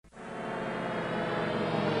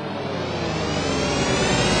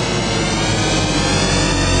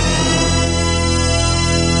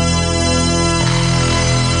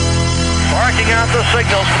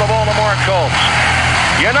signals for the Baltimore Colts.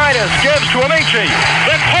 Unitas gives to Amici.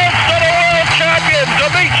 The Colts are the world champions.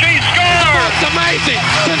 Amici scores. It's amazing,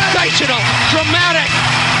 sensational, dramatic,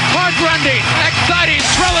 heart-rending, exciting,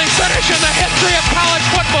 thrilling finish in the history of college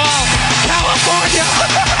football. California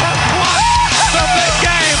has won the big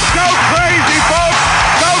game. Go crazy, folks.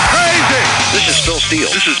 Go crazy. This is Phil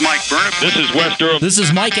Steele. This is Mike Burnham. This is Wes Durham. This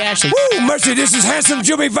is Mike Ashley. Woo, mercy, this is handsome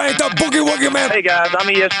Jimmy Vang, the Boogie Woogie Man. Hey, guys, I'm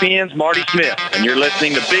ESPN's Marty Smith, and you're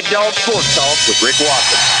listening to Big Dog Sports Talk with Rick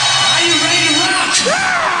Watson. Are you ready to rock?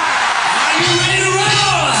 Are you ready to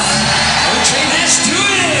roll? Okay, let's do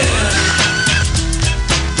it.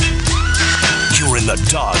 You're in the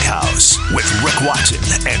Doghouse with Rick Watson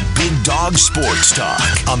and Big Dog Sports Talk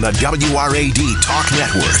on the WRAD Talk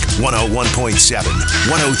Network, 101.7,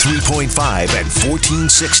 103.5, and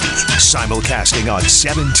 1460. Simulcasting on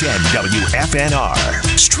 710 WFNR.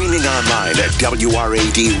 Streaming online at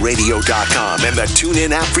WRADradio.com and the TuneIn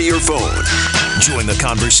app for your phone. Join the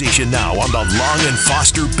conversation now on the Long and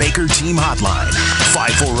Foster Baker Team Hotline,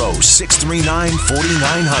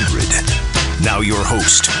 540-639-4900. Now your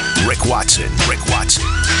host, Rick Watson. Rick Watson.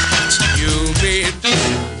 You made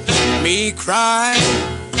me cry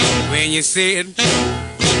when you said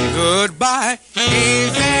goodbye.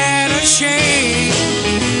 Ain't that a shame?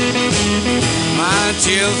 My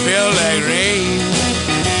tears feel like rain.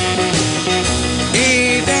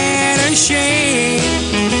 Ain't that a shame?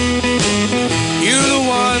 You're the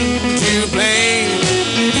one to blame.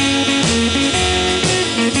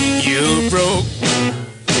 You broke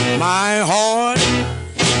my heart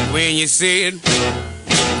when you said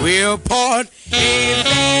we'll part. Ain't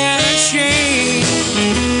that a shame?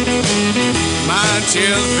 My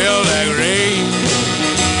tears feel like rain.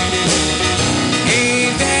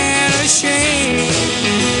 Ain't that a shame?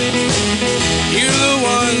 You're the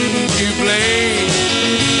one to blame.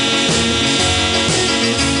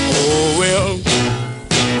 Oh well,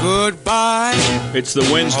 goodbye. It's the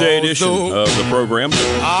Wednesday edition of the program.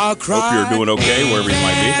 Hope you're doing okay wherever you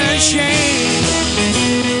might be.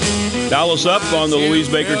 Dial us up on the Louise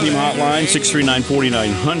Baker Team Hotline,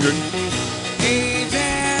 639-4900.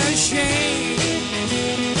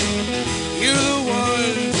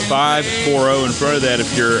 540 in front of that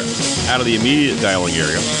if you're out of the immediate dialing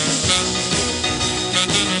area.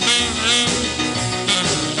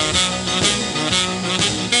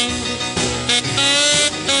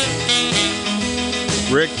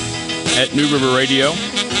 Rick at New River Radio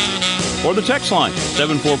or the text line,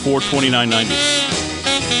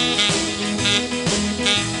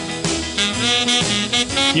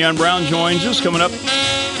 744-2990. Keon Brown joins us coming up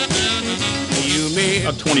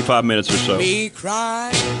about 25 minutes or so. Me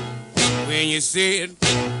cry when you said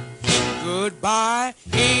goodbye.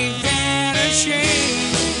 Ain't that a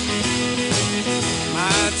shame?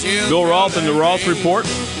 Bill Roth and the Roth Report.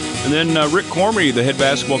 And then Rick Cormie, the head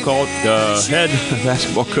basketball coach at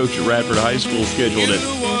Radford High School, scheduled at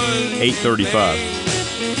 8:35.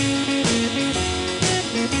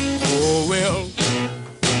 Oh well,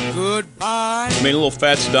 goodbye. Made a little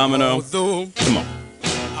Fats Domino. Come on,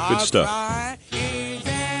 good stuff.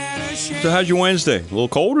 So how's your Wednesday? A little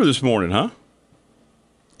colder this morning, huh? A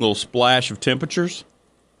little splash of temperatures.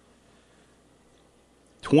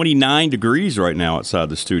 29 degrees right now outside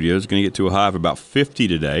the studio. It's going to get to a high of about 50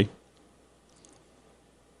 today.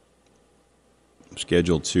 I'm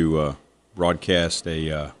scheduled to broadcast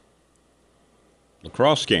a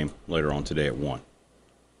lacrosse game later on today at 1. I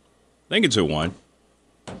think it's at 1. It's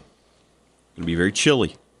going to be very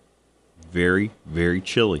chilly. Very, very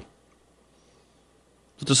chilly.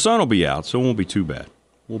 But the sun will be out, so it won't be too bad.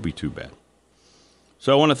 Won't be too bad.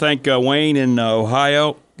 So I want to thank Wayne in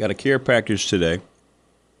Ohio. Got a care package today.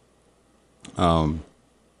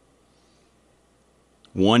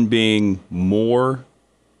 One being more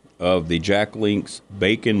of the Jack Link's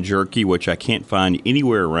bacon jerky, which I can't find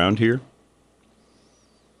anywhere around here.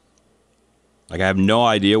 Like, I have no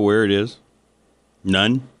idea where it is.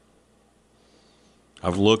 None.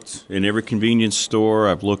 I've looked in every convenience store.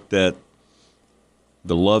 I've looked at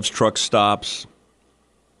the Love's truck stops.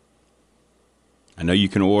 I know you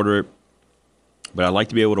can order it, but I'd like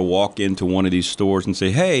to be able to walk into one of these stores and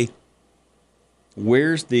say, hey,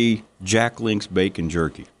 where's the Jack Link's bacon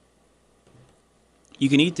jerky? You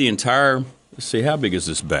can eat the entire, let's see, how big is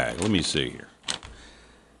this bag? Let me see here.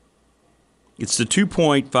 It's the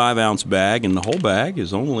 2.5-ounce bag, and the whole bag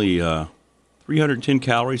is only 310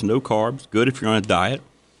 calories, no carbs. Good if you're on a diet.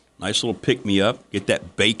 Nice little pick-me-up. Get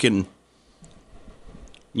that bacon,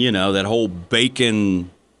 that whole bacon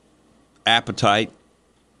appetite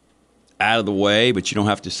out of the way, but you don't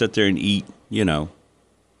have to sit there and eat,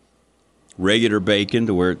 regular bacon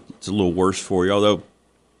to where it's a little worse for you. Although,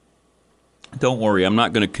 don't worry, I'm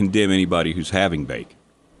not going to condemn anybody who's having bacon.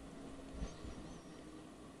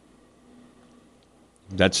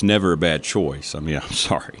 That's never a bad choice. I mean, I'm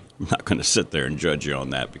sorry. I'm not going to sit there and judge you on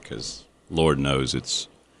that because Lord knows it's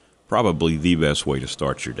probably the best way to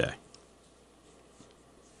start your day.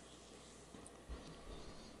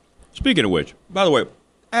 Speaking of which, by the way,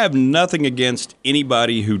 I have nothing against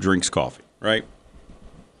anybody who drinks coffee, right?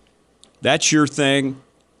 That's your thing.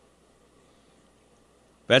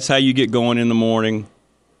 That's how you get going in the morning.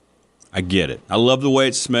 I get it. I love the way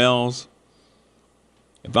it smells.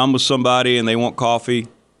 If I'm with somebody and they want coffee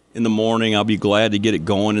in the morning, I'll be glad to get it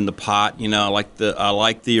going in the pot. You know, I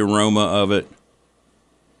like the aroma of it.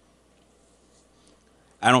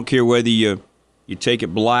 I don't care whether you take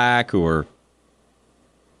it black or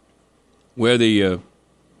whether you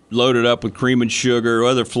load it up with cream and sugar or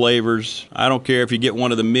other flavors. I don't care if you get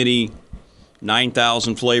one of the many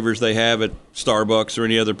 9,000 flavors they have at Starbucks or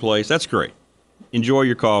any other place. That's great. Enjoy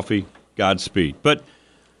your coffee. Godspeed. But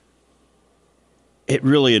it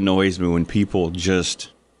really annoys me when people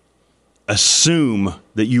just assume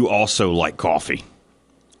that you also like coffee.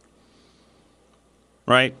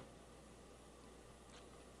 Right?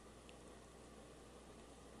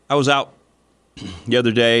 I was out the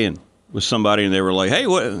other day and with somebody and they were like, "Hey,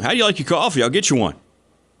 how do you like your coffee? I'll get you one."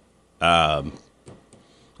 I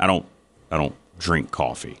don't drink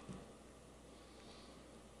coffee.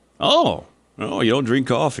 Oh, you don't drink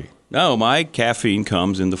coffee. No, my caffeine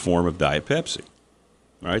comes in the form of Diet Pepsi.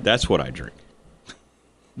 All right, that's what I drink.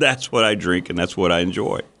 That's what I drink, and that's what I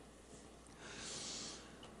enjoy.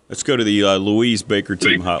 Let's go to the Louise Baker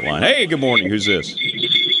Team Hotline. Hey, good morning. Who's this?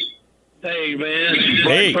 Hey, man.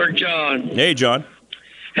 Blackbird John. Hey, John.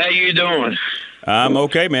 How you doing? I'm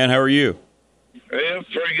okay, man. How are you? Yeah,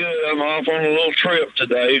 pretty good. I'm off on a little trip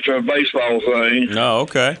today to a baseball thing. Oh,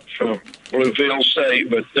 okay. From Bluefield State,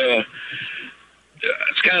 but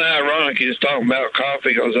it's kind of ironic you just talking about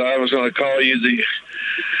coffee because I was going to call you the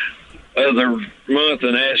other month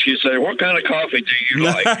and ask you, say, what kind of coffee do you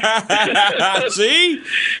like?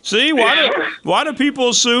 See, why do people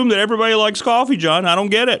assume that everybody likes coffee, John? I don't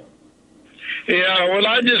get it. Yeah, well,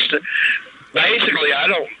 I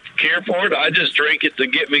don't care for it. I just drink it to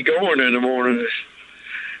get me going in the morning.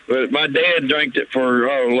 But my dad drank it for,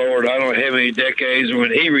 oh, Lord, I don't have any decades.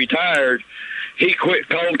 When he retired, he quit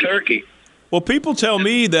cold turkey. Well, people tell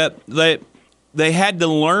me that they had to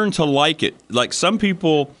learn to like it. Like some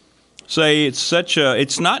people say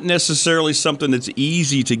it's not necessarily something that's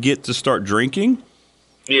easy to get to start drinking.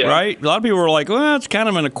 Yeah. Right? A lot of people are like, well, it's kind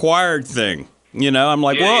of an acquired thing. You know, I'm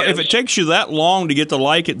like, well, if it takes you that long to get to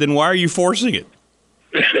like it, then why are you forcing it?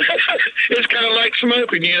 It's kind of like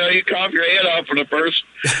smoking. You know, you cough your head off for the first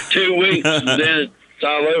 2 weeks, and then it's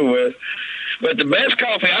all over with. But the best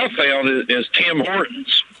coffee I found is Tim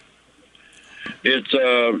Hortons. It's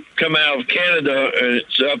come out of Canada, and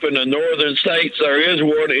it's up in the northern states. There is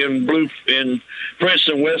one in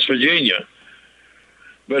Princeton, West Virginia.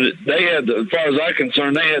 But they had, as far as I'm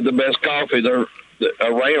concerned, they had the best coffee there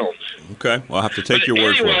around. Okay, well, I'll have to take your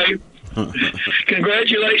word for it.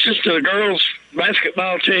 Congratulations to the girls'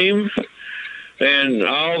 basketball team and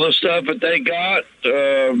all the stuff that they got.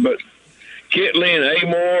 But Kitley and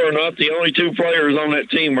Amore are not the only two players on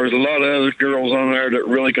that team. There's a lot of other girls on there that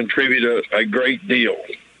really contribute a great deal.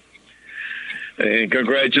 And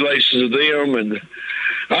congratulations to them. And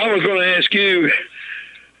I was going to ask you,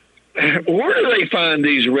 where do they find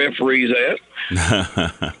these referees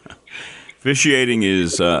at? Officiating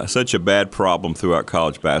is such a bad problem throughout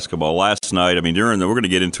college basketball. Last night, I mean, we're going to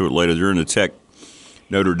get into it later. During the Tech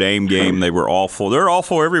Notre Dame game, they were awful. They're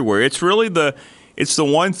awful everywhere. It's really the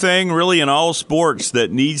one thing really in all sports that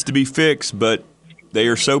needs to be fixed, but they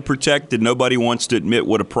are so protected. Nobody wants to admit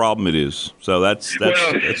what a problem it is. So that's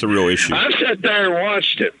a real issue. I sat there and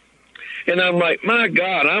watched it, and I'm like, my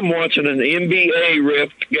God, I'm watching an NBA ref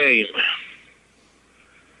game.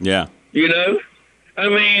 Yeah. You know? I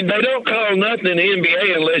mean, they don't call nothing in the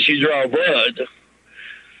NBA unless you draw blood.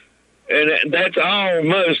 And that's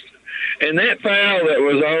almost – and that foul that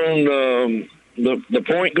was on the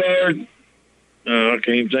point guard, I can't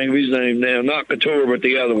even think of his name now, not Couture, but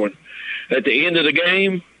the other one, at the end of the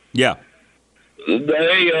game. Yeah.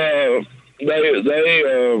 I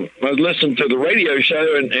was listening to the radio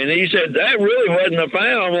show, and he said, that really wasn't a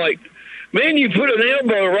foul. I'm like, man, you put an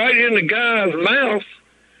elbow right in the guy's mouth.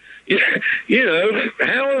 You know,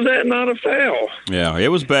 how is that not a foul? Yeah, it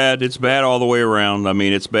was bad. It's bad all the way around. I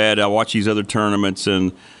mean, it's bad. I watch these other tournaments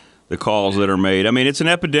and the calls that are made. I mean, it's an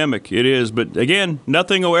epidemic. It is. But, again,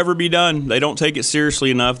 nothing will ever be done. They don't take it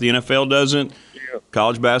seriously enough. The NFL doesn't.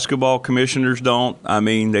 College basketball commissioners don't. I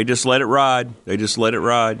mean, they just let it ride.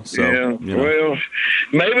 So, yeah. Well,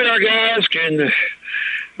 maybe our guys can.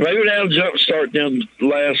 Maybe that'll jumpstart them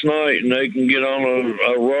last night, and they can get on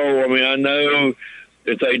a roll. I mean, I know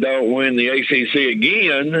if they don't win the ACC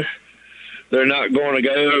again, they're not going to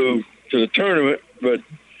go to the tournament. But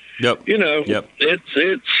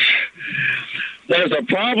it's there's a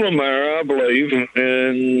problem there, I believe,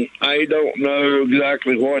 and I don't know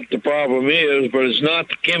exactly what the problem is, but it's not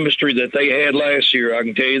the chemistry that they had last year. I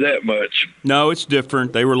can tell you that much. No, it's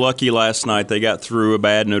different. They were lucky last night. They got through a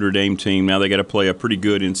bad Notre Dame team. Now they got to play a pretty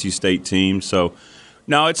good NC State team. So,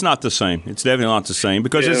 no, it's not the same. It's definitely not the same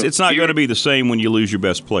because it's not going to be the same when you lose your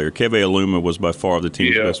best player. Keve Aluma was by far the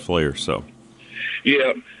team's best player. So,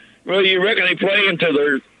 yeah. Well, you reckon they play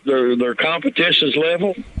into their competition's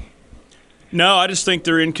level? No, I just think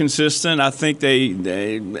they're inconsistent. I think they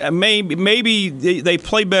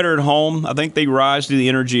play better at home. I think they rise to the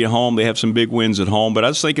energy at home. They have some big wins at home, but I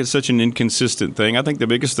just think it's such an inconsistent thing. I think the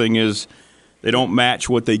biggest thing is they don't match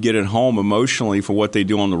what they get at home emotionally for what they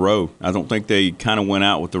do on the road. I don't think they kind of went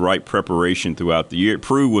out with the right preparation throughout the year. It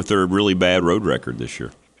proved with their really bad road record this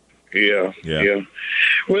year. Yeah.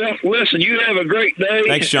 Well, listen, you have a great day.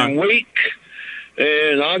 Thanks, John. And week.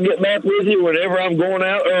 And I'll get back with you whenever I'm going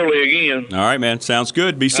out early again. All right, man. Sounds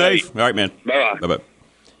good. Be safe. All right, man. Bye-bye.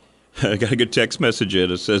 Bye-bye. I got a good text message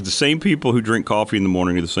in. It says, the same people who drink coffee in the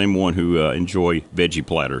morning are the same one who enjoy veggie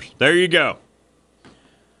platters. There you go.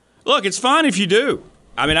 Look, it's fine if you do.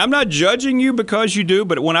 I mean, I'm not judging you because you do,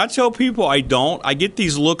 but when I tell people I don't, I get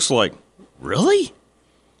these looks like, really?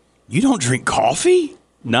 You don't drink coffee?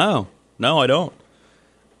 No, I don't.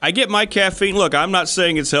 I get my caffeine. Look, I'm not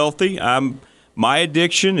saying it's healthy. My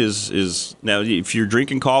addiction is now, if you're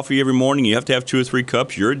drinking coffee every morning, you have to have 2 or 3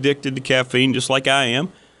 cups. You're addicted to caffeine just like I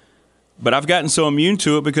am. But I've gotten so immune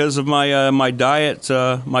to it because of my diet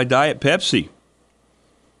Pepsi.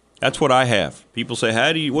 That's what I have. People say,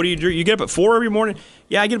 what do you drink? You get up at 4 every morning?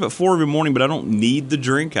 Yeah, I get up at 4 every morning, but I don't need the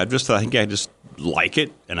drink. I think I just like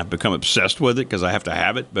it, and I've become obsessed with it because I have to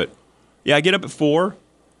have it. But yeah, I get up at 4,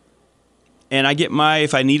 and I get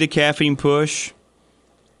if I need a caffeine push.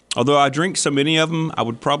 Although I drink so many of them, I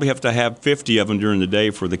would probably have to have 50 of them during the day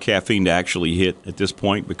for the caffeine to actually hit at this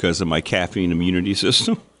point because of my caffeine immunity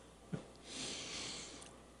system.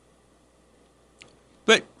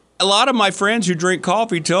 But a lot of my friends who drink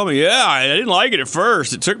coffee tell me, yeah, I didn't like it at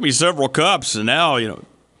first. It took me several cups, and now,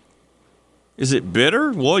 is it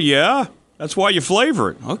bitter? Well, yeah. That's why you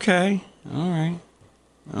flavor it. Okay. All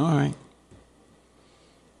right.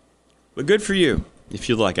 But good for you if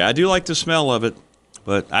you like it. I do like the smell of it.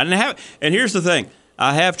 But I didn't have it. And here's the thing.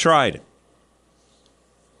 I have tried it.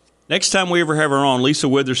 Next time we ever have her on, Lisa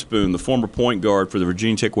Witherspoon, the former point guard for the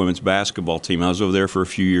Virginia Tech women's basketball team. I was over there for a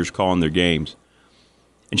few years calling their games.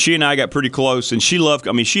 And she and I got pretty close. And she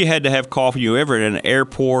had to have coffee ever at an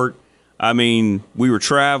airport. I mean, we were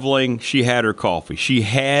traveling. She had her coffee. She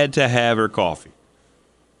had to have her coffee.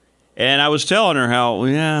 And I was telling her how,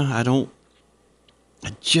 I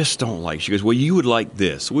just don't like it. She goes, well, you would like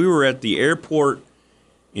this. We were at the airport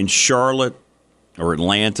in Charlotte or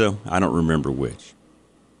Atlanta. I don't remember which.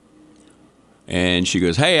 And she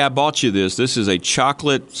goes, hey, I bought you this. This is a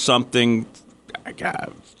chocolate something,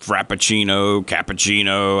 frappuccino,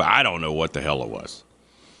 cappuccino. I don't know what the hell it was.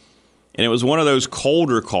 And it was one of those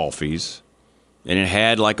colder coffees. And it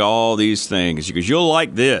had like all these things. She goes, you'll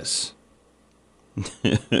like this.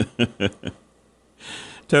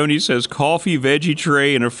 Tony says, coffee, veggie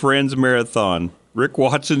tray, and a friend's marathon. Rick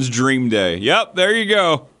Watson's dream day. Yep, there you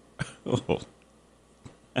go.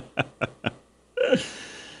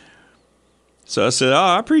 So I said,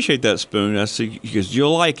 I appreciate that, Spoon. I said, he goes,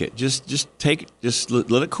 you'll like it. Just take it. Just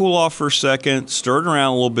let it cool off for a second, stir it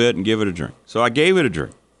around a little bit, and give it a drink. So I gave it a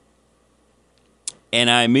drink. And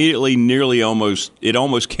I immediately it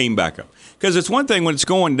almost came back up. Because it's one thing when it's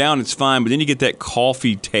going down, it's fine, but then you get that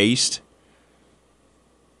coffee taste.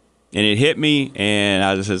 And it hit me, and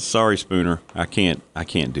I just said, sorry, Spooner, I can't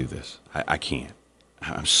do this. I can't.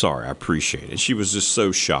 I'm sorry, I appreciate it. And she was just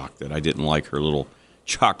so shocked that I didn't like her little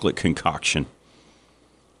chocolate concoction.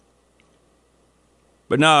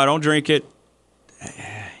 But no, I don't drink it.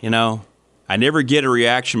 I never get a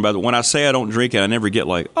reaction. When I say I don't drink it, I never get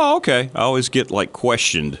like, oh, okay. I always get like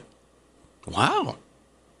questioned. Wow,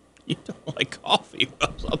 you don't like coffee?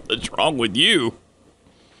 Something's wrong with you.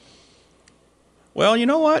 Well, you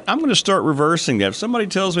know what? I'm going to start reversing that. If somebody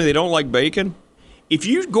tells me they don't like bacon, if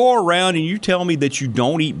you go around and you tell me that you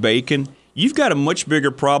don't eat bacon, you've got a much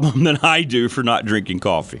bigger problem than I do for not drinking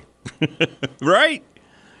coffee. Right?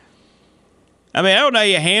 I mean, I don't know how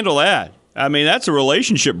you handle that. I mean, that's a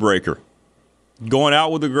relationship breaker. Going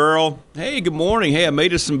out with a girl. Hey, good morning. Hey, I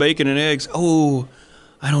made us some bacon and eggs. Oh,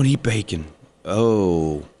 I don't eat bacon.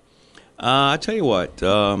 Oh. I tell you what,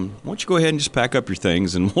 why don't you go ahead and just pack up your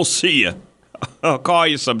things and we'll see you. I'll call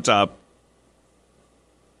you sometime.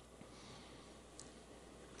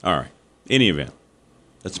 All right. Any event,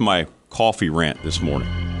 that's my coffee rant this morning.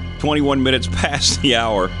 21 minutes past the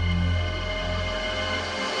hour.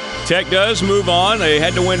 Tech does move on. They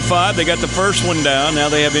had to win 5. They got the first one down. Now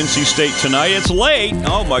they have NC State tonight. It's late.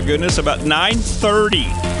 Oh, my goodness, about 9:30.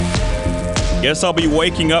 Guess I'll be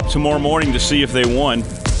waking up tomorrow morning to see if they won.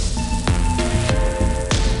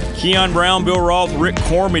 Keon Brown, Bill Roth, Rick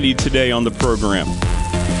Cormany today on the program.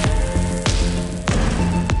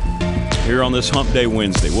 Here on this Hump Day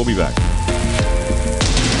Wednesday. We'll be back.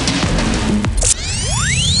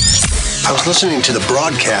 I was listening to the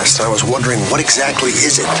broadcast and I was wondering, what exactly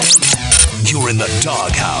is it? You're in the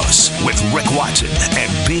Doghouse with Rick Watson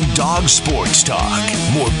and Big Dog Sports Talk.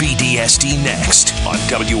 More BDSD next on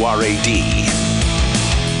WRAD.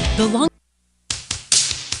 The long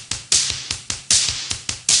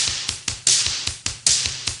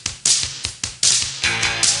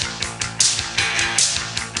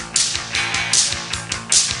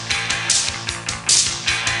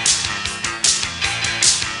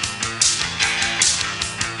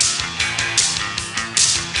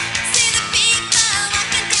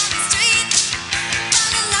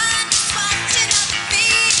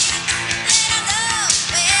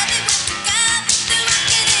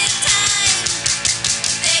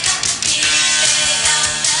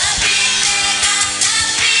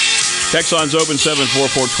Text line's open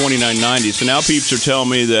 744-2990. So now peeps are telling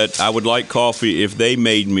me that I would like coffee if they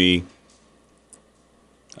made me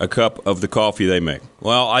a cup of the coffee they make.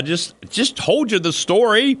 Well, I just told you the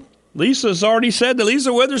story. Lisa's already said that.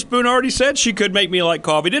 Lisa Witherspoon already said she could make me like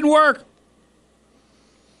coffee. It didn't work.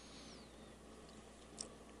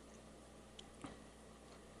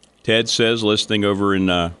 Ted says, listening over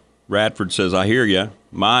in Radford, says, I hear ya.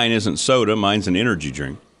 Mine isn't soda. Mine's an energy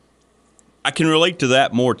drink. I can relate to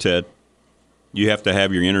that more, Ted. You have to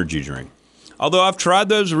have your energy drink. Although I've tried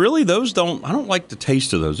those, really, I don't like the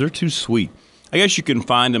taste of those. They're too sweet. I guess you can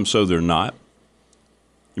find them so they're not.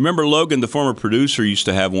 You remember Logan, the former producer, used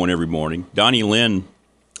to have one every morning. Donnie Lynn,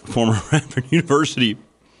 former Radford University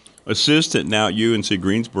assistant, now at UNC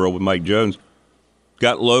Greensboro with Mike Jones,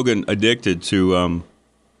 got Logan addicted to,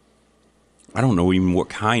 I don't know even what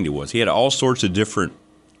kind it was. He had all sorts of different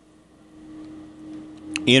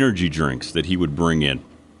energy drinks that he would bring in.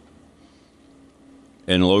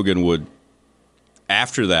 And Logan would,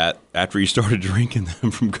 after he started drinking them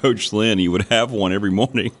from Coach Lynn, he would have one every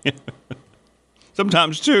morning.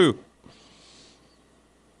 Sometimes two.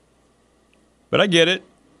 But I get it.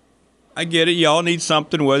 Y'all need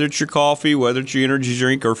something, whether it's your coffee, whether it's your energy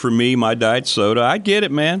drink, or for me, my diet soda. I get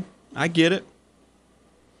it, man. I get it.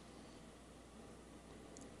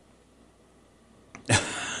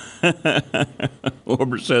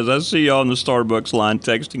 Wilbur says, I see y'all in the Starbucks line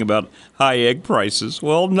texting about high egg prices.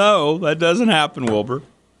 Well, no, that doesn't happen, Wilbur.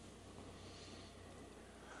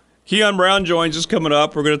 Keon Brown joins us coming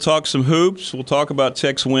up. We're going to talk some hoops. We'll talk about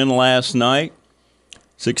Tech's win last night,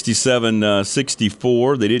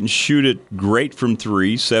 67-64. They didn't shoot it great from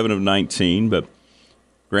three, 7 of 19, but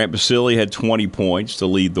Grant Basile had 20 points to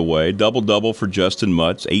lead the way. Double-double for Justin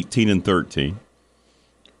Mutz, 18 and 13.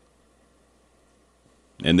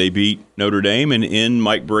 And they beat Notre Dame and end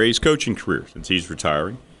Mike Bray's coaching career since he's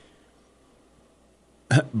retiring.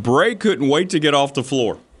 Bray couldn't wait to get off the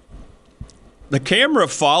floor. The camera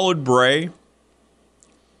followed Bray.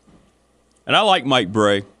 And I like Mike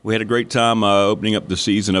Bray. We had a great time opening up the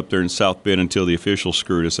season up there in South Bend until the officials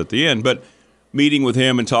screwed us at the end. But meeting with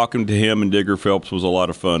him and talking to him and Digger Phelps was a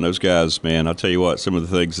lot of fun. Those guys, man, I'll tell you what, some of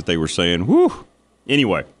the things that they were saying, whew.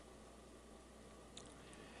 Anyway.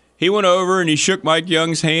 He went over and he shook Mike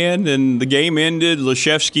Young's hand, and the game ended.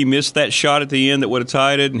 Leshevsky missed that shot at the end that would have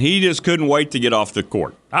tied it, and he just couldn't wait to get off the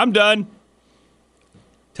court. I'm done.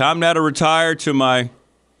 Time now to retire to my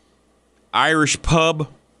Irish pub.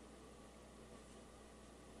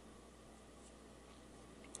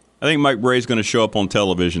 I think Mike Bray's going to show up on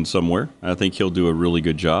television somewhere. I think he'll do a really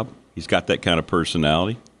good job. He's got that kind of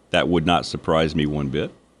personality. That would not surprise me one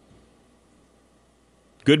bit.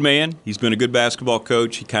 Good man. He's been a good basketball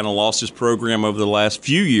coach. He kind of lost his program over the last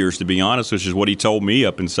few years, to be honest, which is what he told me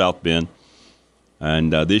up in South Bend.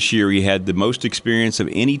 And this year he had the most experience of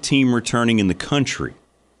any team returning in the country.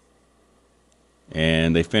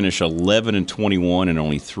 And they finished 11-21 and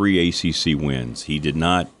only 3 ACC wins. He did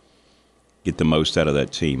not get the most out of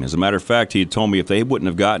that team. As a matter of fact, he had told me if they wouldn't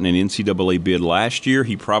have gotten an NCAA bid last year,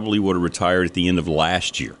 he probably would have retired at the end of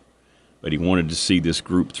last year. but he wanted to see this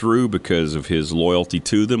group through because of his loyalty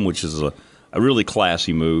to them, which is a really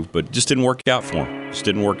classy move, but it just didn't work out for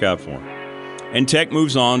him. And Tech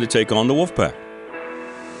moves on to take on the Wolfpack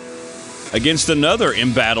against another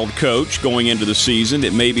embattled coach going into the season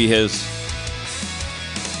that maybe has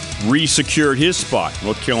re-secured his spot.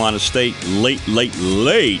 North Carolina State late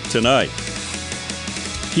tonight.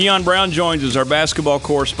 Keon Brown joins us, our basketball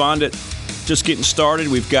correspondent. Just getting started.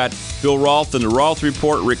 We've got Bill Roth in the Roth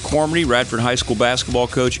Report, Rick Cormany, Radford High School basketball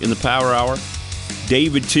coach, in the Power Hour,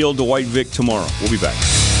 David Teal, Dwight Vick tomorrow. We'll be back.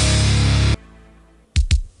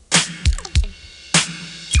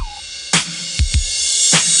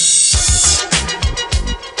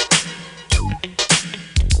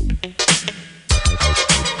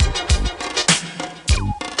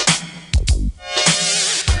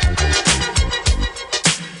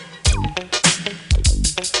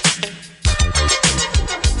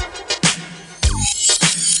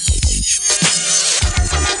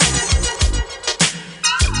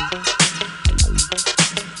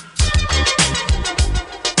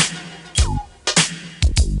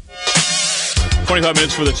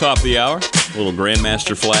 Minutes for the top of the hour. A little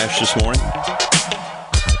Grandmaster Flash this morning.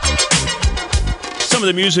 Some of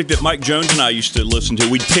the music that Mike Jones and I used to listen to,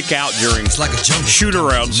 we'd pick out during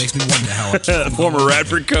shoot-arounds. It makes me wonder how I keep former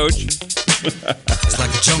Radford coach. It's like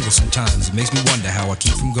a jungle sometimes. It makes me wonder how I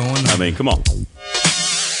keep from going on. I mean, come on.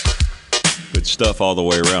 Good stuff all the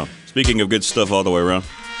way around. Speaking of good stuff all the way around,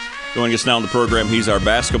 joining us now on the program, he's our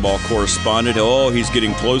basketball correspondent. Oh, he's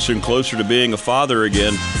getting closer and closer to being a father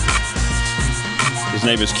again. His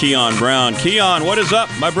name is Keon Brown. Keon, what is up,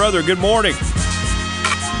 my brother? Good morning.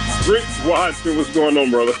 Rick Watson, what's going on,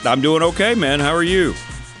 brother? I'm doing okay, man. How are you?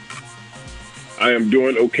 I am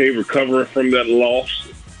doing okay, recovering from that loss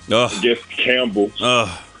against Campbell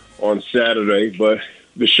on Saturday. But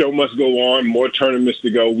the show must go on. More tournaments to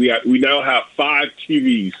go. We now have 5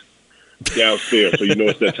 TVs downstairs, so you know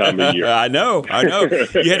it's that time of year. I know.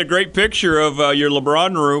 You had a great picture of your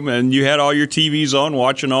LeBron room, and you had all your TVs on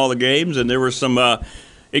watching all the games, and there were some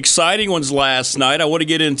exciting ones last night. I want to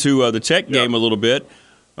get into the Tech game a little bit.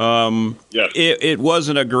 Yes. It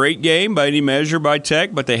wasn't a great game by any measure by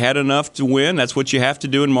Tech, but they had enough to win. That's what you have to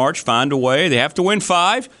do in March, find a way. They have to win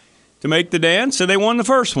 5 to make the dance, and they won the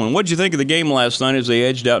first one. What did you think of the game last night as they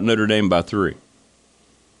edged out Notre Dame by 3?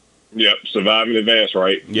 Yep, survive and advance,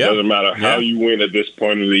 right? Yep. Doesn't matter how you win at this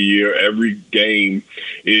point of the year. Every game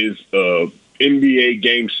is NBA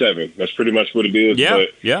Game 7. That's pretty much what it is. Yeah,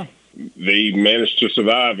 but they managed to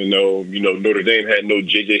survive. And though, Notre Dame had no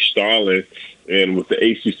J.J. Starlin, and with the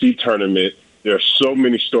ACC tournament, there are so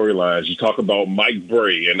many storylines. You talk about Mike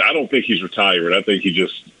Bray, and I don't think he's retiring. I think he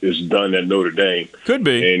just is done at Notre Dame. Could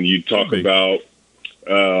be. And you talk about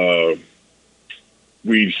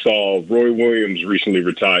we saw Roy Williams recently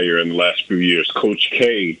retire in the last few years. Coach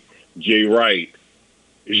K, Jay Wright.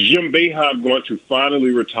 Is Jim Boeheim going to finally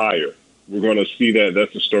retire? We're going to see that.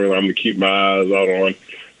 That's the storyline I'm going to keep my eyes out on.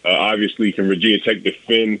 Obviously, can Virginia Tech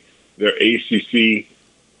defend their ACC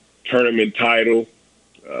tournament title?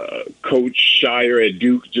 Coach Shire at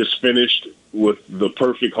Duke just finished with the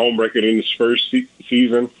perfect home record in his first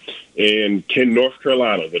season. And can North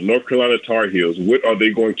Carolina, the North Carolina Tar Heels, what are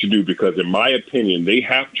they going to do? Because in my opinion, they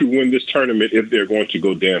have to win this tournament if they're going to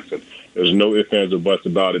go dancing. There's no ifs, ands, or buts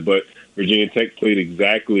about it. But Virginia Tech played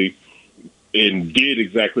exactly and did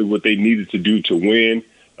exactly what they needed to do to win.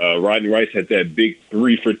 Rodney Rice had that big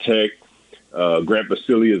 3 for Tech. Grant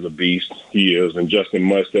Basile is a beast. He is. And Justin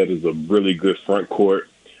Mustad is a really good front court.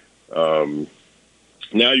 Now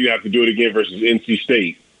you have to do it again versus NC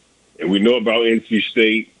State. And we know about NC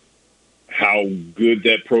State, how good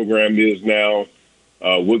that program is now,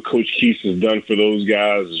 what Coach Keese has done for those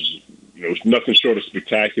guys. It's nothing short of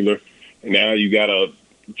spectacular. And now you got to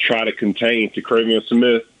try to contain Cravion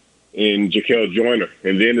Smith and Jaquel Joyner.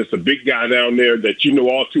 And then it's a big guy down there that you know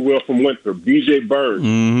all too well from Winthrop, BJ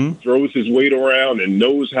Burns. Throws his weight around and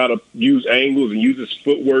knows how to use angles and use his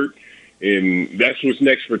footwork. And that's what's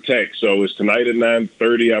next for Tech. So it's tonight at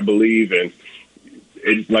 9:30, I believe. And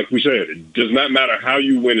like we said, it does not matter how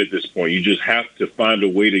you win at this point. You just have to find a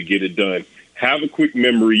way to get it done. Have a quick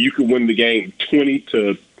memory. You can win the game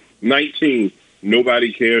 20-19.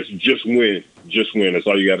 Nobody cares. Just win. Just win. That's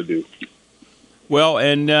all you got to do. Well,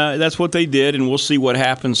 and that's what they did, and we'll see what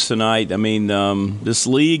happens tonight. I mean, this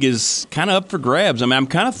league is kind of up for grabs. I mean, I'm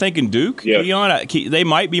kind of thinking Duke. Yeah. They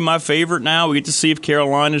might be my favorite now. We get to see if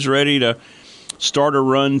Carolina's ready to start a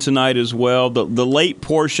run tonight as well. The late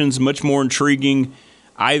portion's much more intriguing,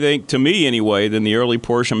 I think, to me anyway, than the early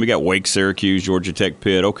portion. We got Wake, Syracuse, Georgia Tech,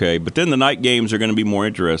 Pitt. Okay, but then the night games are going to be more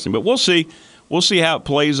interesting. But we'll see. We'll see how it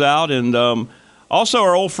plays out. And Also,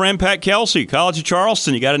 our old friend Pat Kelsey, College of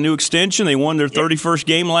Charleston. You got a new extension. They won their 31st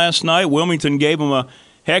game last night. Wilmington gave them a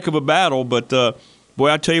heck of a battle, but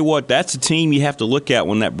boy, I tell you what, that's a team you have to look at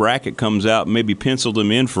when that bracket comes out and maybe pencil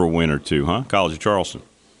them in for a win or two, huh? College of Charleston.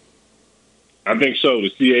 I think so.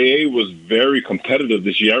 The CAA was very competitive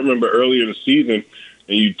this year. I remember earlier in the season,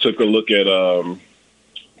 and you took a look at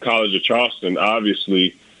College of Charleston.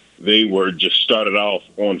 Obviously, they were just started off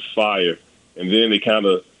on fire, and then they kind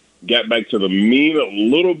of got back to the mean a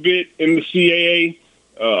little bit in the CAA.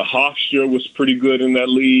 Hofstra was pretty good in that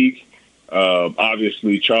league.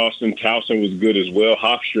 Obviously, Charleston, Towson was good as well.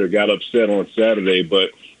 Hofstra got upset on Saturday,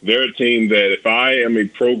 but they're a team that if I am a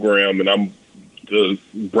program and the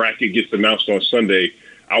bracket gets announced on Sunday,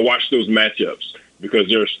 I watch those matchups because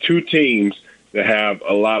there's two teams that have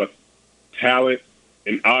a lot of talent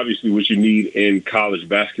and obviously what you need in college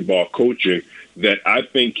basketball coaching that I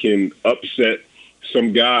think can upset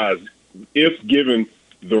some guys if given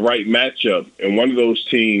the right matchup. And one of those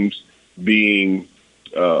teams being,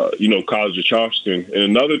 College of Charleston, and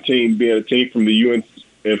another team being a team from the UNC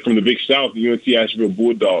and from the Big South, the UNC Asheville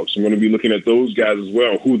Bulldogs. I'm going to be looking at those guys as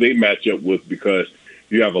well, who they match up with, because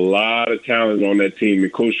you have a lot of talent on that team.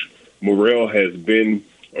 And Coach Morrell has been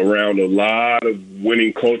around a lot of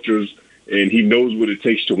winning cultures, and he knows what it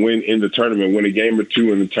takes to win in the tournament, win a game or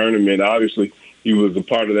two in the tournament. Obviously, he was a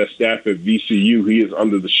part of that staff at VCU. He is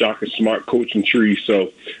under the Shaka Smart coaching tree.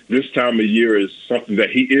 So this time of year is something that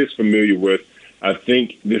he is familiar with. I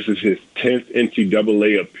think this is his 10th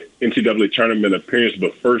NCAA tournament appearance,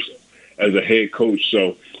 but first as a head coach.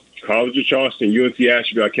 So College of Charleston, UNC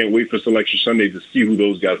Asheville, I can't wait for Selection Sunday to see who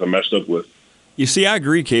those guys are matched up with. You see, I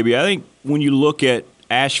agree, KB. I think when you look at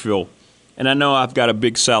Asheville, and I know I've got a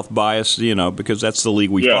big South bias, because that's the league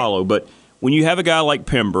we follow, but when you have a guy like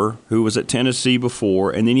Pember, who was at Tennessee before,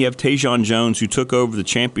 and then you have Tajon Jones, who took over the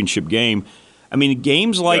championship game, I mean,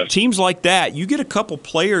 teams like that, you get a couple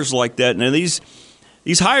players like that. Now, these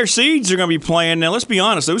higher seeds are going to be playing. Now, let's be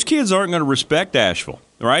honest, those kids aren't going to respect Asheville,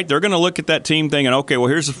 right? They're going to look at that team thinking, okay, well,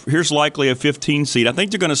 here's likely a 15 seed. I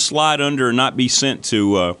think they're going to slide under and not be sent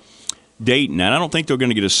to Dayton. And I don't think they're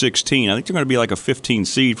going to get a 16. I think they're going to be like a 15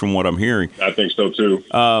 seed from what I'm hearing. I think so, too.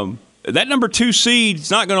 That number 2 seed is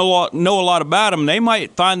not going to know a lot about them. They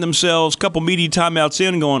might find themselves a couple media timeouts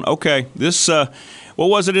in going, okay, this what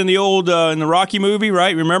was it in the old in the Rocky movie,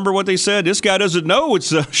 right? Remember what they said? This guy doesn't know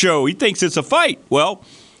it's a show. He thinks it's a fight. Well,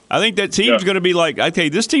 I think that team's going to be like, okay,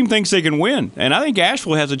 this team thinks they can win. And I think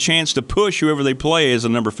Asheville has a chance to push whoever they play as a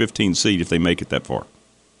number 15 seed if they make it that far.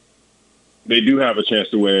 They do have a chance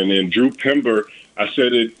to win. And Drew Pember, I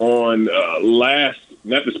said it on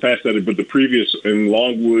not this past Saturday, but the previous in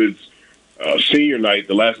Longwood's senior night,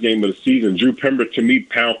 the last game of the season. Drew Pember, to me,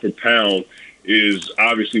 pound for pound, is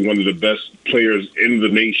obviously one of the best players in the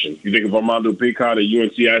nation. You think of Armando Bacot at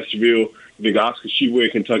UNC Asheville, you think of Oscar Tshiebwe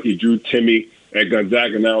at Kentucky, Drew Timme at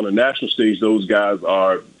Gonzaga. Now on the national stage, those guys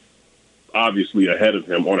are obviously ahead of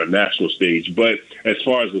him on a national stage. But as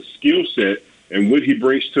far as the skill set and what he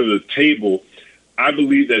brings to the table, I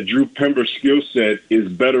believe that Drew Pember's skill set is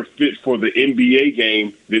better fit for the NBA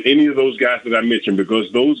game than any of those guys that I mentioned,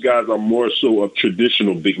 because those guys are more so of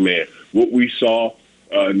traditional big man. What we saw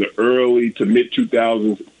in the early to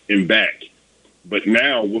mid-2000s and back. But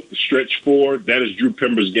now with the stretch forward, that is Drew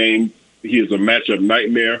Pember's game. He is a matchup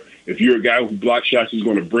nightmare. If you're a guy who blocks shots, he's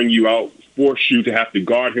going to bring you out, force you to have to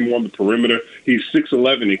guard him on the perimeter. He's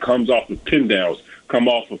 6'11". He comes off of pin downs, come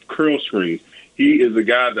off of curl screens. He is a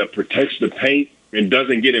guy that protects the paint and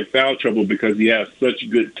doesn't get in foul trouble because he has such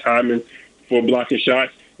good timing for blocking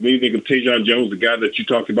shots. When you think of Tajon Jones, the guy that you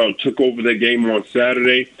talked about, took over that game on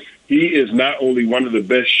Saturday, he is not only one of the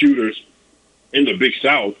best shooters in the Big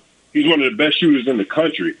South, he's one of the best shooters in the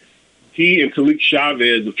country. He and Talik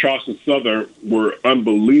Chavez of Charleston Southern were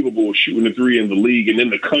unbelievable shooting the three in the league and in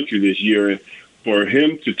the country this year. And for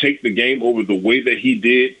him to take the game over the way that he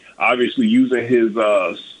did, obviously using his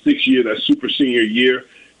 6 year, that super senior year,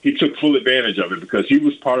 he took full advantage of it because he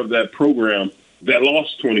was part of that program that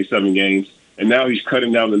lost 27 games. And now he's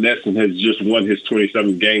cutting down the nets and has just won his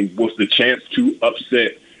 27th game with the chance to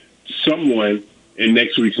upset someone in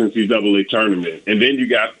next week's NCAA tournament. And then you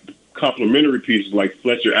got complementary pieces like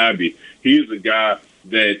Fletcher Abbey. He is a guy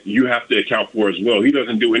that you have to account for as well. He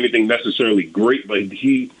doesn't do anything necessarily great, but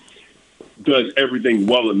he does everything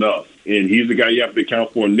well enough. And he's the guy you have to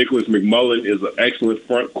account for. Nicholas McMullen is an excellent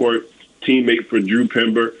front court teammate for Drew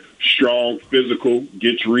Pember. Strong, physical,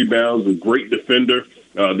 gets rebounds, a great defender.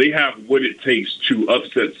 They have what it takes to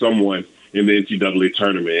upset someone in the NCAA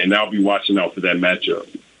tournament, and I'll be watching out for that matchup.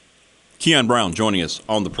 Keon Brown joining us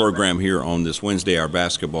on the program here on this Wednesday, our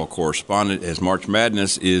basketball correspondent, as March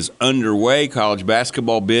Madness is underway. College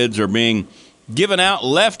basketball bids are being given out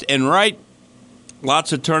left and right.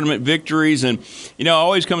 Lots of tournament victories. And, it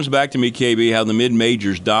always comes back to me, KB, how the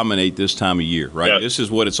mid-majors dominate this time of year, right? Yes. This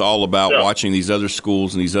is what it's all about, watching these other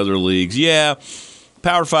schools and these other leagues. Yeah,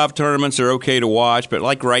 Power 5 tournaments are okay to watch, but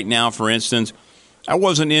like right now, for instance, I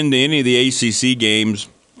wasn't into any of the ACC games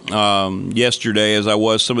yesterday as I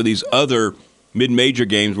was some of these other mid-major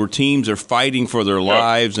games where teams are fighting for their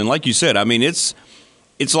lives. And like you said, I mean, it's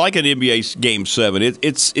like an NBA Game 7.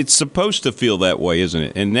 It's supposed to feel that way, isn't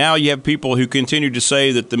it? And now you have people who continue to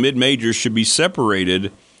say that the mid-majors should be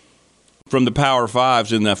separated from the Power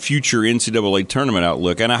 5s in the future NCAA tournament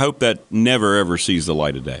outlook. And I hope that never, ever sees the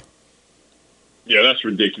light of day. Yeah, that's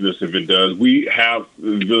ridiculous if it does. We have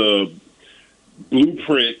the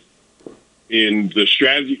blueprint in the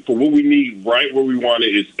strategy for what we need right where we want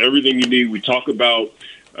it. It's everything you need. We talk about,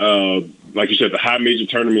 like you said, the high major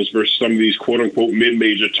tournaments versus some of these quote-unquote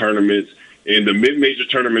mid-major tournaments. And the mid-major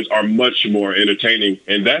tournaments are much more entertaining.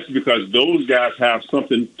 And that's because those guys have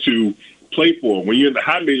something to play for. When you're in the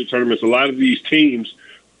high major tournaments, a lot of these teams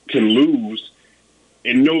can lose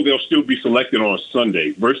and know they'll still be selected on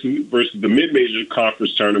Sunday. Versus the mid-major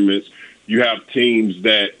conference tournaments, you have teams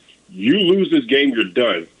that you lose this game, you're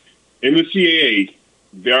done. In the CAA,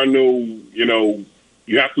 there are no,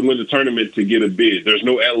 you have to win the tournament to get a bid. There's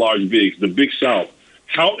no at-large bids. The Big South,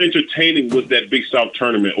 how entertaining was that Big South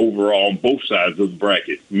tournament overall on both sides of the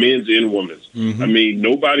bracket, men's and women's? Mm-hmm. I mean,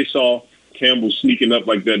 nobody saw Campbell sneaking up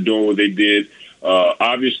like that doing what they did.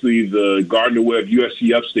 Obviously, the Gardner-Webb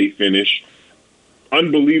USC Upstate finish,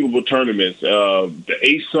 unbelievable tournaments. The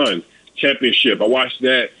A-Sun Championship, I watched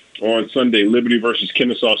that on Sunday, Liberty versus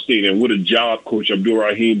Kennesaw State, and what a job Coach Abdul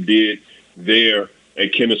Rahim did there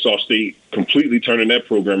at Kennesaw State, completely turning that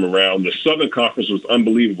program around. The Southern Conference was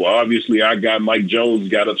unbelievable. Obviously, our guy Mike Jones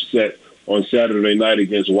got upset on Saturday night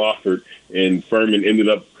against Wofford, and Furman ended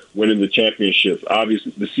up winning the championship.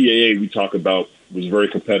 Obviously, the CAA we talk about was very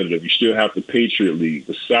competitive. You still have the Patriot League,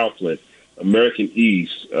 the Southland, American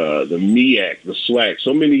East, the MEAC, the SWAC,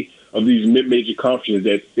 so many of these mid-major conferences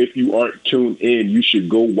that if you aren't tuned in, you should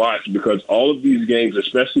go watch, because all of these games,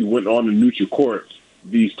 especially when on the neutral court,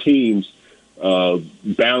 these teams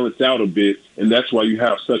balance out a bit, and that's why you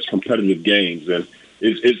have such competitive games. And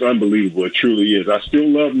it's unbelievable. It truly is. I still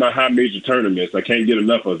love my high major tournaments. I can't get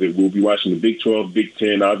enough of it. We'll be watching the Big 12, Big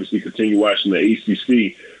 10, obviously continue watching the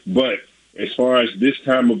ACC. But as far as this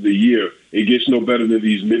time of the year, it gets no better than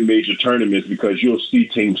these mid-major tournaments, because you'll see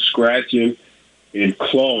teams scratching and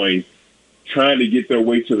clawing, trying to get their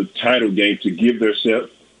way to the title game to give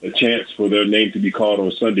themselves a chance for their name to be called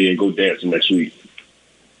on Sunday and go dancing next week.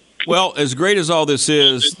 Well, as great as all this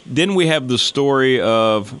is, then we have the story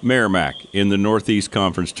of Merrimack in the Northeast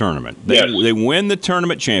Conference tournament. They win the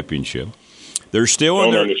tournament championship. They're still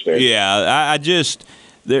in there. Yeah, I just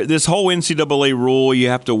this whole NCAA rule, you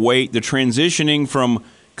have to wait. The transitioning from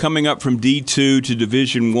coming up from D2 to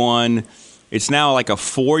Division I, it's now like a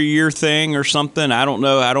 4-year thing or something. I don't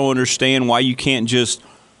know. I don't understand why you can't just,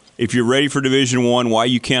 if you're ready for Division I, why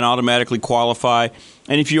you can't automatically qualify.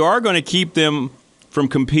 And if you are going to keep them from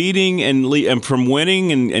competing and from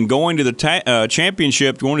winning and going to the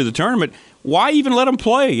championship, going to the tournament, why even let them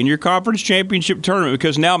play in your conference championship tournament?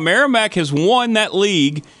 Because now Merrimack has won that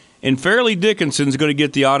league, and Fairleigh Dickinson is going to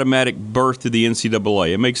get the automatic berth to the NCAA.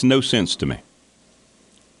 It makes no sense to me.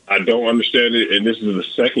 I don't understand it, and this is the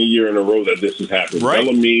second year in a row that this has happened. Right.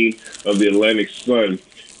 Bellarmine of the Atlantic Sun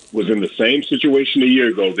was in the same situation a year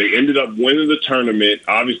ago. They ended up winning the tournament,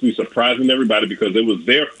 obviously surprising everybody because it was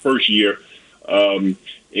their first year in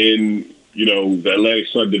the Atlantic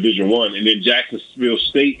Sun Division I, and then Jacksonville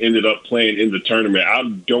State ended up playing in the tournament. I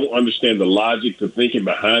don't understand the logic to thinking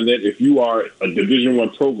behind that. If you are a Division I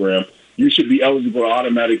program, you should be eligible to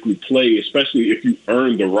automatically play, especially if you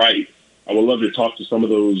earn the right. I would love to talk to some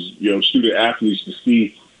of those, student athletes to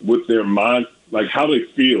see what their mind, like how they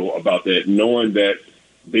feel about that, knowing that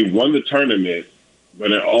they won the tournament,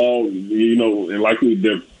 but it all, and likely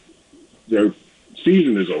their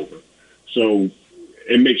season is over. So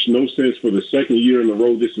it makes no sense for the second year in a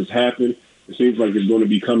row this has happened. It seems like it's going to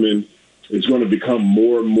become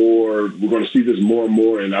more and more. We're going to see this more and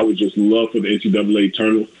more, and I would just love for the NCAA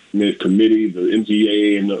tournament committee, the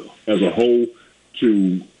NCAA, and as a whole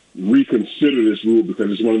to reconsider this rule,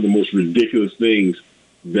 because it's one of the most ridiculous things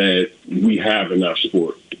that we have in our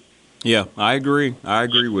sport. Yeah, I agree. I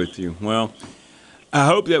agree with you. Well, I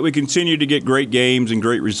hope that we continue to get great games and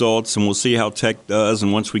great results, and we'll see how Tech does.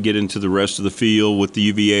 And once we get into the rest of the field with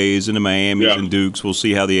the UVAs and the Miamis and Dukes, we'll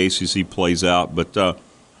see how the ACC plays out. But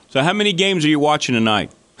So how many games are you watching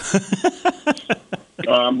tonight?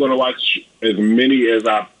 I'm going to watch as many as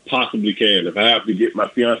I possibly can. If I have to get my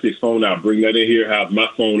fiance's phone out, bring that in here. Have my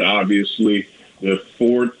phone, obviously, the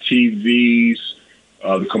 4 TVs,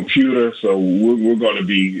 the computer. So we're going to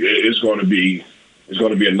be. It's going to be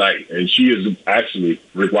a night. And she is actually,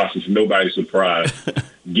 Rick Washington, nobody's surprised,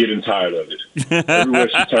 getting tired of it. Everywhere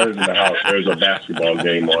she turns in the house, there's a basketball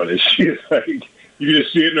game on, and she is like, you can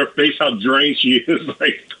just see it in her face how drained she is.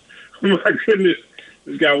 Like, oh my goodness.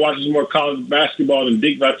 This guy watches more college basketball than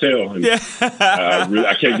Dick Vitale. And,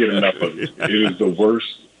 I can't get enough of it. It is the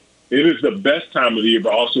worst. It is the best time of the year,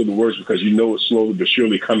 but also the worst because you know it's slowly but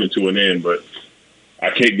surely coming to an end. But I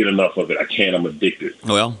can't get enough of it. I can't. I'm addicted.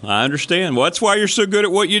 Well, I understand. Well, that's why you're so good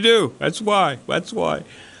at what you do. That's why. All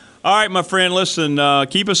right, my friend, listen,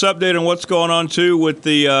 keep us updated on what's going on, too, with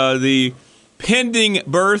the pending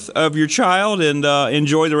birth of your child, and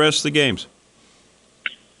enjoy the rest of the games.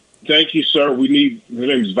 Thank you, sir. Her name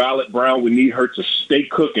is Violet Brown. We need her to stay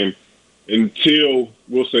cooking until,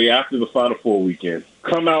 we'll say, after the Final Four weekend.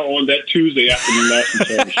 Come out on that Tuesday after the national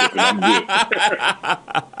championship, and I'm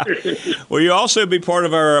good. Well, you also be part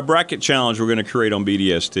of our bracket challenge we're going to create on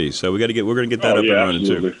BDST. So we're going to get that up and running,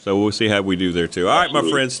 absolutely. too. So we'll see how we do there, too. All right, my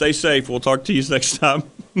friend, stay safe. We'll talk to you next time.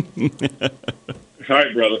 All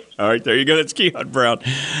right, brother. All right, there you go. That's Keon Brown,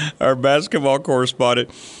 our basketball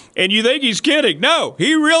correspondent. And you think he's kidding. No,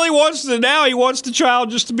 he really wants the child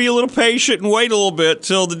just to be a little patient and wait a little bit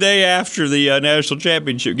till the day after the national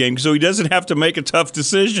championship game so he doesn't have to make a tough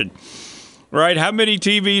decision. Right? How many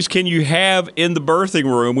TVs can you have in the birthing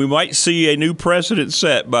room? We might see a new precedent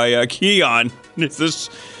set by Keon.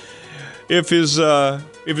 If his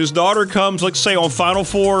daughter comes, let's say, on Final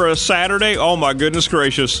Four Saturday, oh, my goodness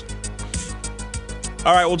gracious.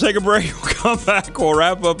 All right, we'll take a break. We'll come back. We'll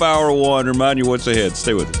wrap up hour one. Remind you what's ahead.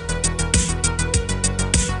 Stay with us.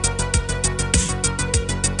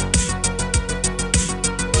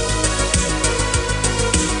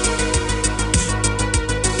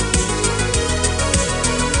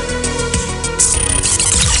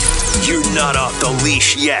 You're not off the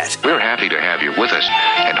leash yet. We're happy to have you with us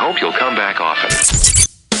and hope you'll come back often.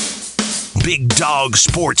 Big Dog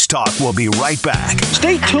Sports Talk will be right back.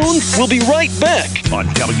 Stay tuned. We'll be right back on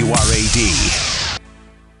WRAD.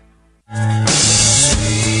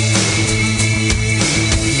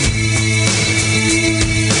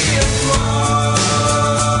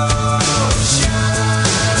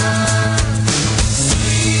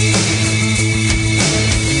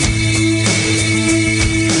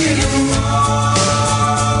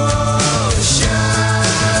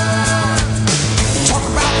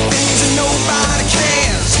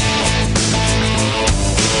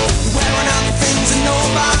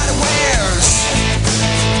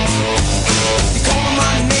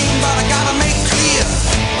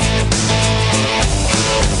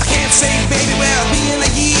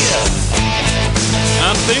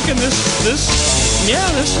 Thinking this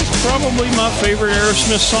is probably my favorite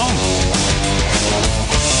Aerosmith song.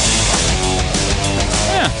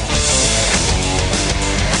 Yeah.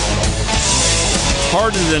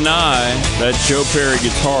 Hard to deny that Joe Perry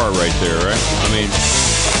guitar right there, right? I mean,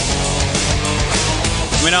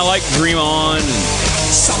 I like Dream On. And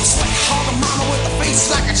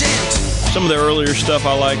some of the earlier stuff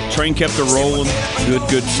I like. Train Kept a Rolling.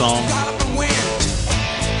 Good song.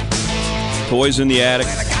 Toys in the Attic.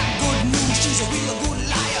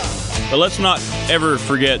 But let's not ever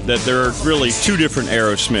forget that there are really two different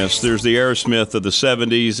Aerosmiths. There's the Aerosmith of the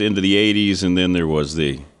 70s into the 80s, and then there was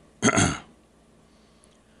the,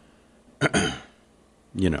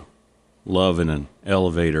 Love in an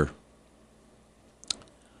Elevator.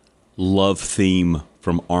 Love theme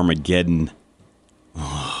from Armageddon.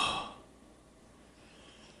 Oh.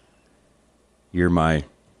 You're my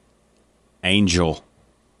angel.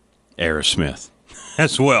 Aerosmith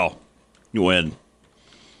as well, when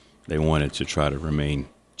they wanted to try to remain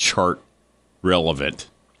chart relevant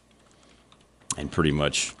and pretty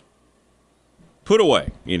much put away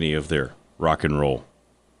any of their rock and roll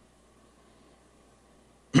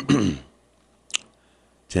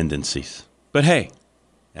tendencies. But hey,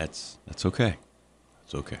 that's okay.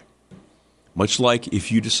 That's okay. Much like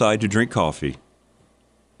if you decide to drink coffee,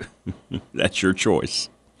 that's your choice.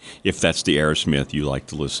 If that's the Aerosmith you like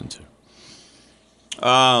to listen to.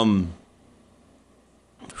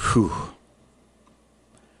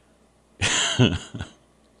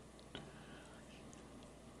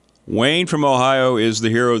 Wayne from Ohio is the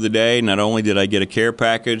hero of the day. Not only did I get a care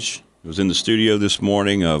package, it was in the studio this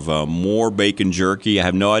morning of more bacon jerky. I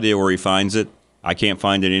have no idea where he finds it. I can't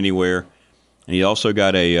find it anywhere. And he also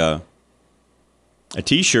got a a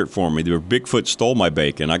T-shirt for me. The Bigfoot stole my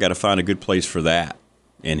bacon. I got to find a good place for that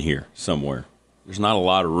in here somewhere. There's not a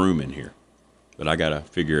lot of room in here, but I got to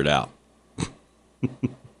figure it out.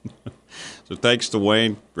 So thanks to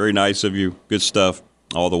Wayne. Very nice of you. Good stuff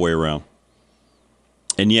all the way around.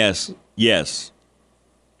 And yes,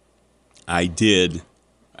 I did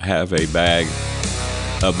have a bag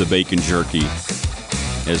of the bacon jerky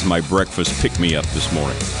as my breakfast pick-me-up this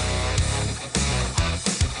morning.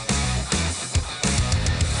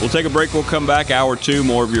 We'll take a break. We'll come back. Hour 2.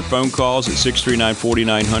 More of your phone calls at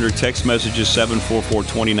 639-4900. Text messages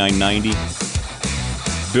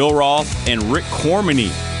 744-2990. Bill Roth and Rick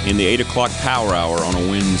Cormany in the 8 o'clock Power Hour on a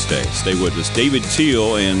Wednesday. Stay with us. David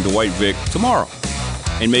Teal and Dwight Vick tomorrow.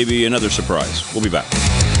 And maybe another surprise. We'll be back.